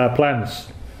devil know our plans.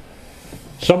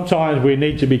 Sometimes we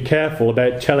need to be careful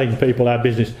about telling people our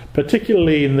business,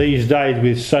 particularly in these days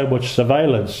with so much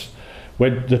surveillance,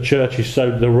 when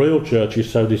the real church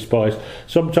is so despised.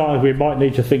 Sometimes we might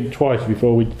need to think twice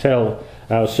before we tell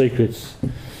our secrets.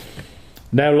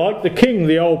 Now, like the king,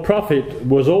 the old prophet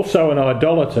was also an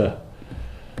idolater,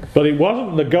 but it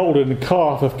wasn't the golden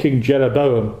calf of King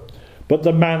Jeroboam, but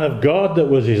the man of God that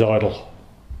was his idol.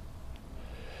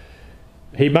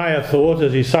 He may have thought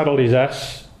as he saddled his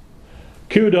ass,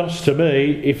 kudos to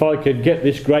me if I can get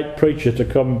this great preacher to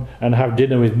come and have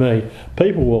dinner with me.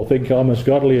 People will think I'm as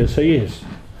godly as he is.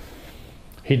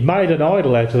 He'd made an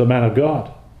idol out of the man of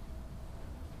God.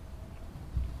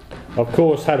 Of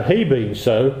course, had he been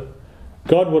so,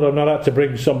 God would have not had to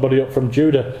bring somebody up from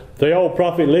Judah. The old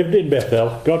prophet lived in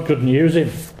Bethel. God couldn't use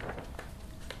him.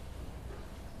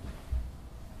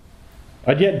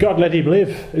 And yet God let him live.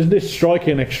 Isn't this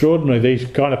striking and extraordinary, these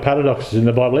kind of paradoxes in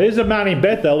the Bible? Here's a man in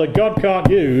Bethel that God can't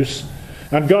use,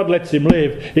 and God lets him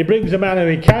live. He brings a man who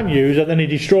he can use, and then he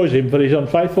destroys him for his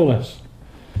unfaithfulness.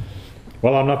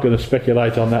 Well, I'm not going to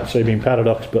speculate on that seeming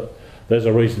paradox, but there's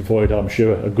a reason for it, I'm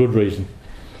sure, a good reason.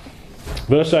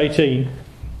 Verse 18,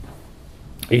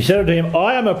 he said unto him,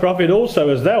 I am a prophet also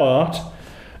as thou art,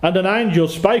 and an angel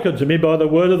spake unto me by the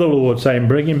word of the Lord, saying,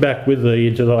 bring him back with thee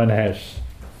into thine house.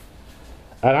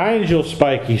 An angel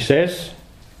spake, he says.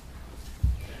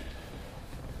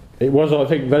 It was, I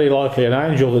think, very likely an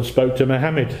angel that spoke to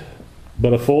Muhammad,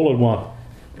 but a fallen one.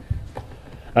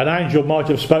 An angel might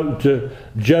have spoken to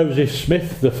Joseph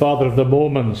Smith, the father of the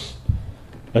Mormons,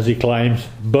 as he claims,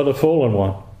 but a fallen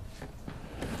one.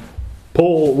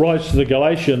 Paul writes to the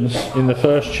Galatians in the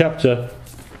first chapter,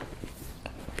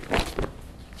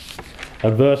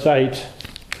 at verse 8,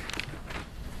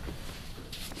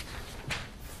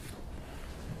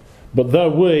 but though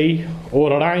we,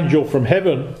 or an angel from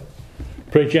heaven,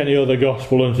 preach any other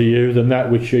gospel unto you than that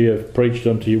which we have preached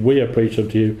unto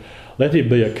you, let him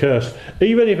be accursed.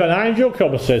 Even if an angel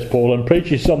comes, says Paul, and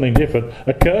preaches something different,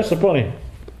 a curse upon him.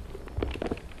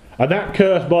 And that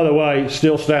curse, by the way,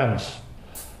 still stands.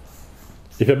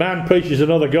 If a man preaches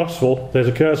another gospel, there's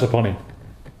a curse upon him.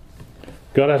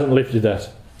 God hasn't lifted that.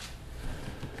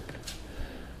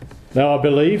 Now I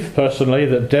believe personally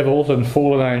that devils and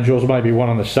fallen angels may be one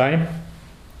and the same,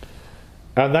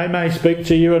 and they may speak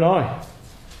to you and I.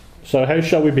 So how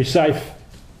shall we be safe?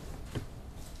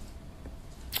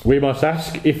 We must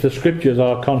ask if the scriptures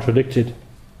are contradicted.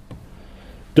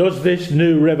 Does this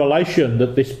new revelation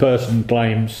that this person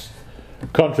claims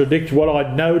contradict what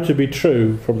I know to be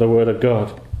true from the Word of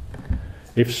God?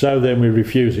 If so, then we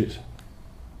refuse it.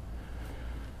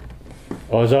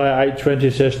 Isaiah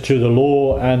 8:20 says, to the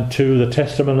law and to the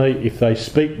testimony, if they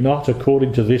speak not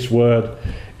according to this word,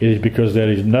 it is because there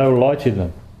is no light in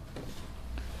them.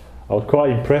 I was quite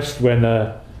impressed when,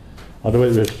 I don't know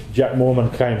if it was Jack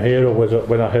Mormon came here or was it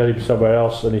when I heard him somewhere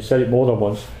else, and he said it more than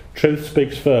once. Truth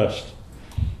speaks first.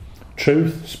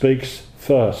 Truth speaks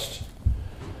first.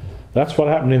 That's what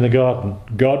happened in the garden.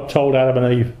 God told Adam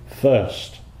and Eve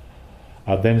first,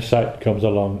 and then Satan comes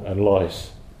along and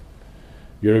lies.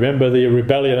 You remember the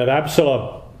rebellion of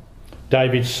Absalom,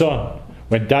 David's son,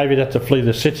 when David had to flee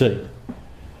the city.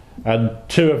 And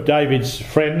two of David's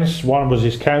friends, one was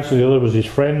his counsellor, the other was his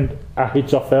friend.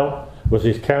 Ahithophel was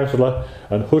his counsellor,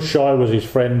 and Hushai was his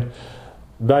friend.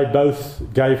 They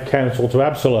both gave counsel to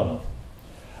Absalom.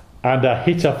 And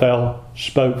Ahithophel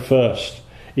spoke first.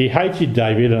 He hated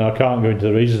David, and I can't go into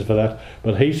the reasons for that,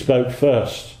 but he spoke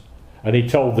first, and he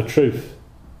told the truth.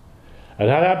 And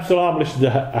had Absalom listened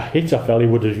to Ahithophel, he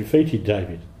would have defeated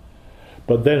David.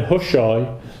 But then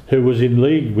Hushai, who was in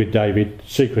league with David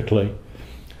secretly,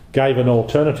 gave an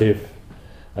alternative,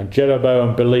 and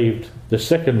Jeroboam believed the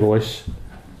second voice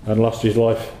and lost his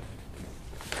life.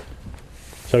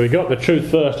 So he got the truth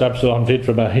first, Absalom did,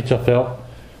 from Ahithophel,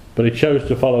 but he chose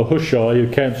to follow Hushai,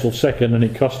 who counselled second, and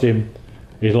it cost him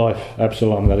his life,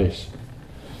 Absalom that is.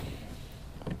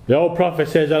 The old prophet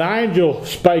says, an angel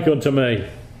spake unto me.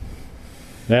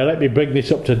 Now let me bring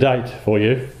this up to date for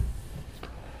you.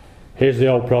 Here's the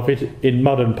old prophet in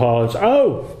modern parlance.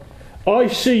 Oh, I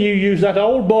see you use that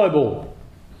old Bible.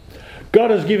 God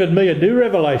has given me a new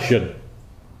revelation.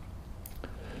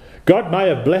 God may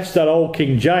have blessed that old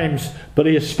King James, but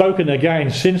he has spoken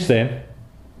again since then.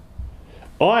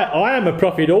 I am a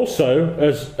prophet also,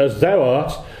 as thou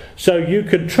art, so you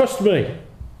can trust me.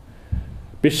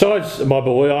 Besides, my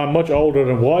boy, I'm much older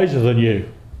and wiser than you.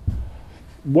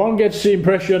 One gets the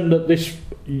impression that this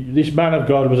man of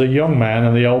God was a young man,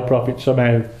 and the old prophet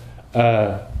somehow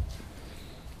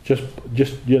just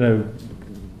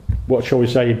what shall we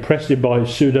say, impressed him by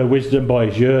his pseudo wisdom, by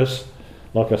his years.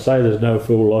 Like I say, there's no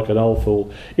fool like an old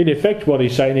fool. In effect, what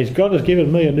he's saying is, God has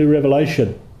given me a new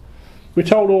revelation. We're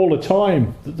told all the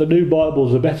time that the new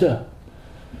Bibles are better,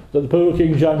 that the poor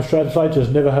King James translators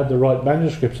never had the right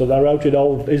manuscripts, that they wrote in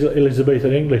old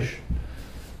Elizabethan English.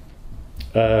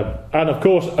 And of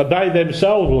course they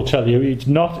themselves will tell you it's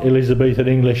not Elizabethan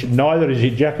English, neither is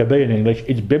it Jacobean English,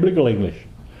 it's biblical English.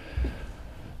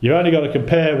 You've only got to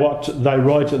compare what they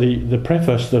write at the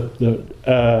preface,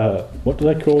 what do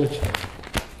they call it?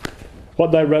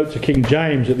 What they wrote to King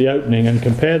James at the opening, and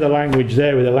compare the language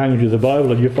there with the language of the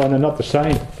Bible, and you find they're not the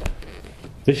same.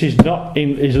 This is not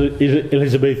in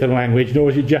Elizabethan language,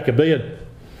 nor is it Jacobean.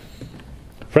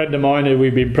 A friend of mine who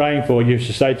we've been praying for used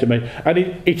to say to me, and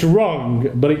it's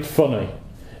wrong, but it's funny.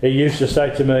 He used to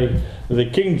say to me, the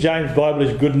King James Bible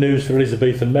is good news for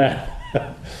Elizabethan men.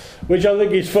 Which I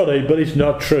think is funny, but it's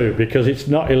not true, because it's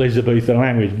not Elizabethan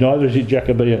language, neither is it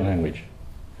Jacobean language.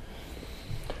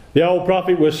 The old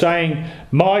prophet was saying,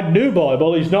 my new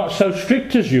Bible is not so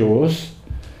strict as yours.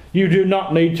 You do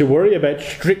not need to worry about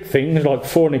strict things like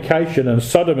fornication and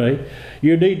sodomy.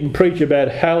 You needn't preach about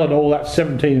hell and all that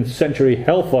 17th century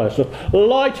hellfire stuff.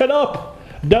 Lighten up!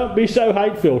 Don't be so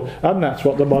hate-filled. And that's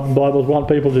what the modern Bibles want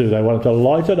people to do. They want them to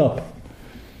lighten up.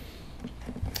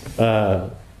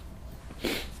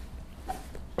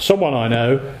 Someone I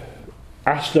know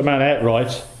asked a man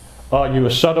outright, are you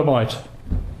a sodomite?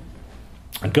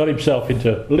 And got himself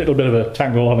into a little bit of a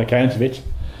tangle on account of it.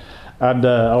 And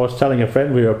I was telling a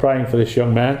friend, we were praying for this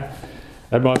young man,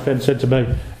 and my friend said to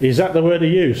me, is that the word he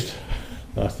used?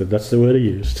 I said, that's the word he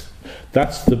used.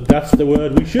 That's the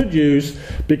word we should use,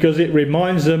 because it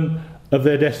reminds them of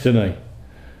their destiny.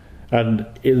 And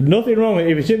there's nothing wrong with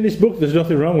it. If it's in this book, there's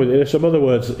nothing wrong with it. There's some other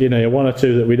words, one or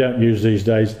two that we don't use these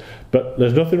days, but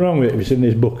there's nothing wrong with it if it's in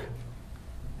this book.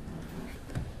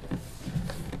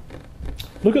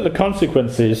 Look at the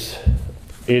consequences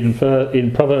in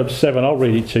Proverbs 7. I'll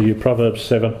read it to you, Proverbs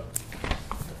 7.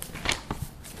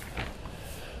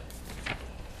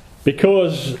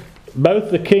 Because both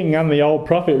the king and the old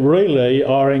prophet really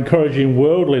are encouraging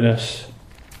worldliness.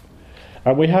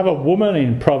 And we have a woman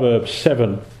in Proverbs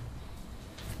 7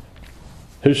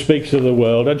 who speaks of the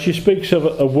world, and she speaks of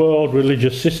a world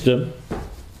religious system.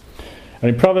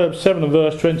 And in Proverbs 7 and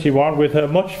verse 21, with her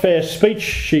much fair speech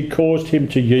she caused him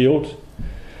to yield.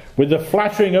 With the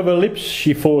flattering of her lips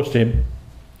she forced him.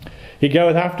 He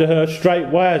goeth after her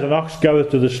straightway as an ox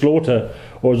goeth to the slaughter,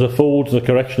 or as a fool to the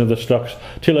correction of the stocks,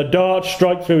 till a dart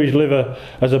strike through his liver,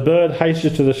 as a bird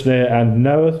hasteth to the snare, and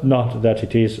knoweth not that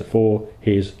it is for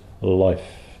his life.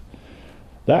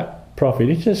 That prophet,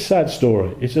 it's a sad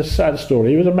story. It's a sad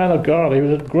story. He was a man of God. He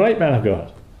was a great man of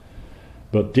God.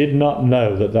 But did not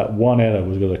know that that one error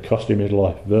was going to cost him his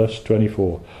life. Verse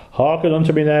 24. Hearken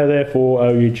unto me now, therefore,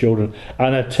 O ye children,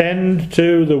 and attend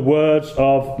to the words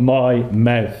of my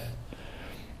mouth.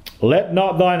 Let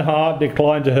not thine heart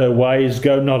decline to her ways,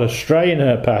 go not astray in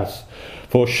her paths,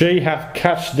 for she hath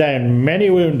cast down many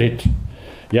wounded.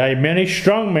 Yea, many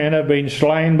strong men have been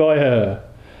slain by her.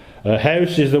 Her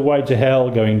house is the way to hell,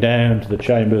 going down to the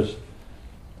chambers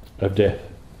of death.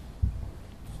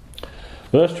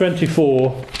 Verse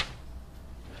 24,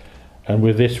 and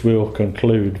with this we'll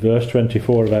conclude. Verse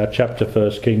 24 of our chapter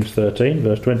 1 Kings 13,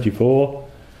 verse 24.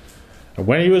 And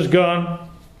when he was gone,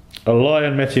 a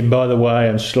lion met him by the way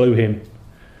and slew him,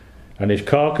 and his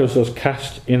carcass was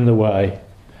cast in the way.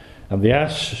 And the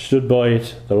ass stood by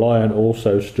it, the lion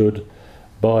also stood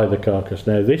by the carcass.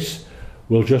 Now this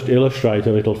will just illustrate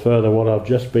a little further what I've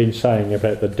just been saying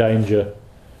about the danger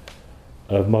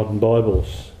of modern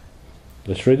Bibles.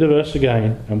 Let's read the verse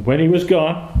again. And when he was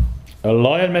gone, a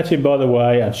lion met him by the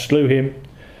way and slew him,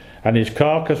 and his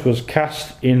carcass was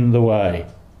cast in the way.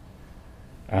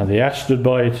 And the ass stood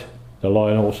by it, the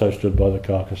lion also stood by the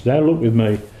carcass. Now look with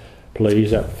me,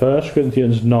 please, at 1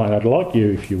 Corinthians 9. I'd like you,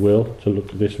 if you will, to look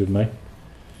at this with me.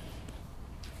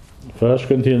 1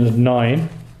 Corinthians 9.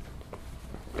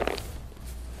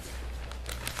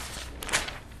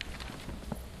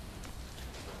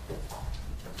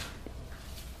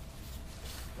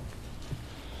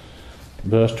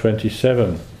 Verse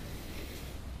 27.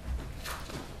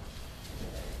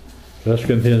 1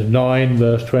 Corinthians 9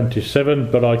 verse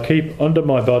 27. But I keep under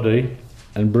my body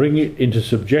and bring it into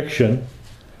subjection,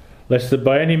 lest that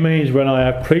by any means when I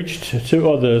have preached to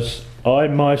others, I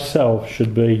myself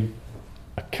should be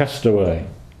a castaway.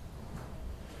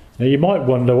 Now you might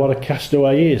wonder what a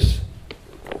castaway is.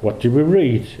 What did we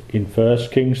read in 1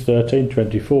 Kings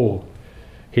 13:24?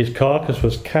 His carcass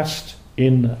was cast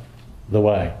in the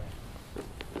way.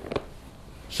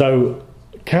 So,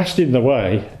 cast in the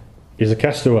way is a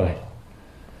castaway.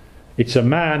 It's a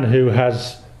man who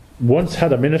has once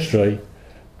had a ministry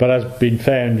but has been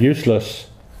found useless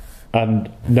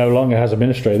and no longer has a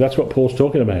ministry. That's what Paul's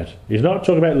talking about. He's not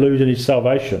talking about losing his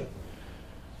salvation.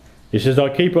 He says, I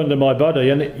keep under my body,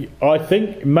 and I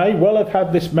think may well have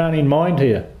had this man in mind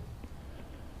here.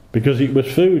 Because it was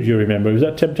food, you remember. It was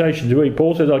that temptation to eat.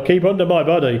 Paul says, I keep under my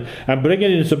body and bring it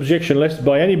in subjection, lest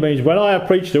by any means, when I have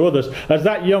preached to others, as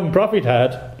that young prophet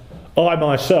had, I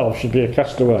myself should be a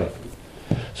castaway.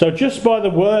 So just by the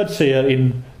words here,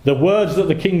 in the words that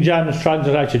the King James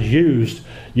translators used,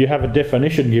 you have a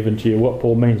definition given to you what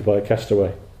Paul means by a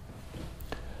castaway.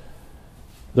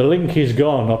 The link is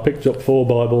gone. I picked up 4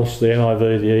 Bibles, the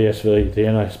NIV, the ESV, the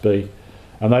NASB.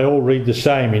 And they all read the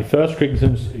same. In 1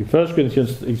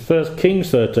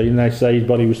 Kings 13, they say his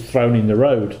body was thrown in the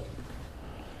road.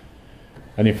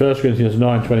 And in 1 Corinthians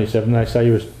 9:27, they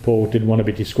say Paul didn't want to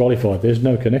be disqualified. There's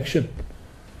no connection.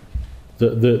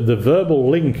 The verbal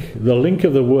link, the link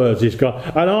of the words is gone.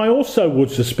 And I also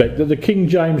would suspect that the King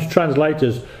James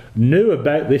translators knew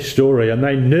about this story, and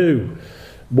they knew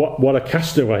what a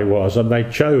castaway was, and they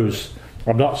chose.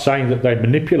 I'm not saying that they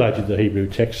manipulated the Hebrew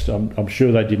text. I'm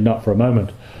sure they did not for a moment.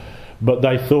 But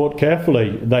they thought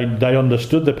carefully. They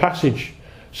understood the passage.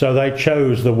 So they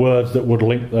chose the words that would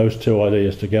link those two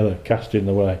ideas together, cast in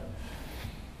the way.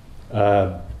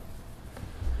 We're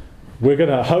going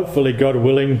to, hopefully, God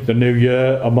willing, the new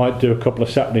year, I might do a couple of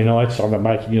Saturday nights on the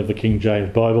making of the King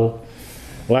James Bible.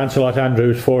 Lancelot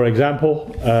Andrews, for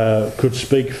example, could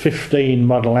speak 15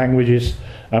 modern languages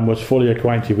and was fully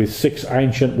acquainted with 6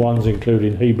 ancient ones,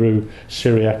 including Hebrew,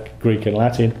 Syriac, Greek and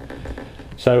Latin.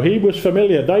 So he was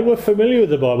familiar. They were familiar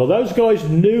with the Bible. Those guys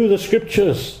knew the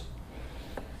scriptures.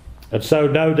 And so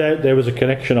no doubt there was a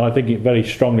connection, I think it very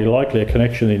strongly likely, a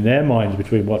connection in their minds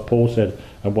between what Paul said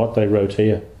and what they wrote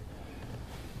here.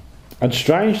 And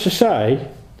strange to say,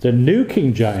 the New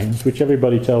King James, which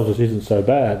everybody tells us isn't so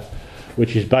bad,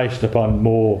 which is based upon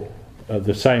more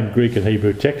the same Greek and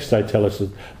Hebrew text, they tell us that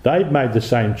they've made the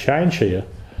same change here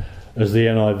as the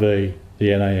NIV, the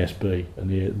NASB.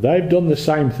 And they've done the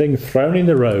same thing, thrown in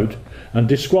the road and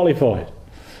disqualified.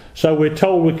 So we're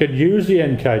told we can use the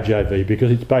NKJV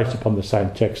because it's based upon the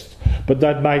same text, but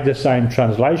they've made the same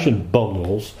translation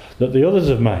bundles that the others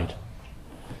have made.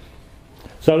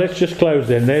 So let's just close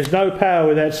then. There's no power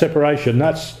without separation.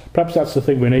 Perhaps that's the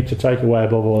thing we need to take away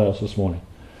above all else this morning.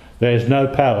 There's no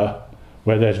power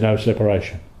where there's no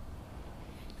separation.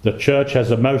 The church has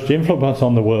the most influence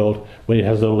on the world when it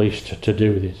has the least to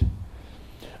do with it.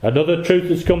 Another truth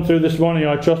that's come through this morning,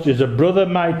 I trust, is a brother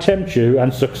may tempt you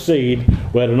and succeed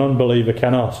where an unbeliever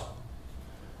cannot.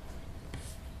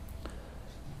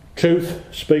 Truth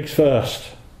speaks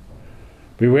first.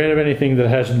 Beware of anything that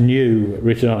has new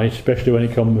written on it, especially when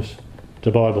it comes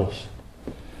to Bibles.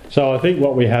 So I think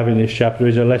what we have in this chapter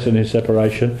is a lesson in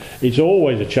separation. It's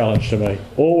always a challenge to me.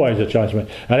 Always a challenge to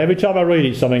me. And every time I read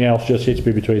it, something else just hits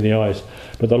me between the eyes.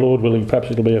 But the Lord willing,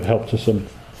 perhaps it'll be of help to some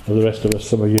of the rest of us,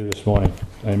 some of you this morning.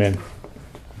 Amen.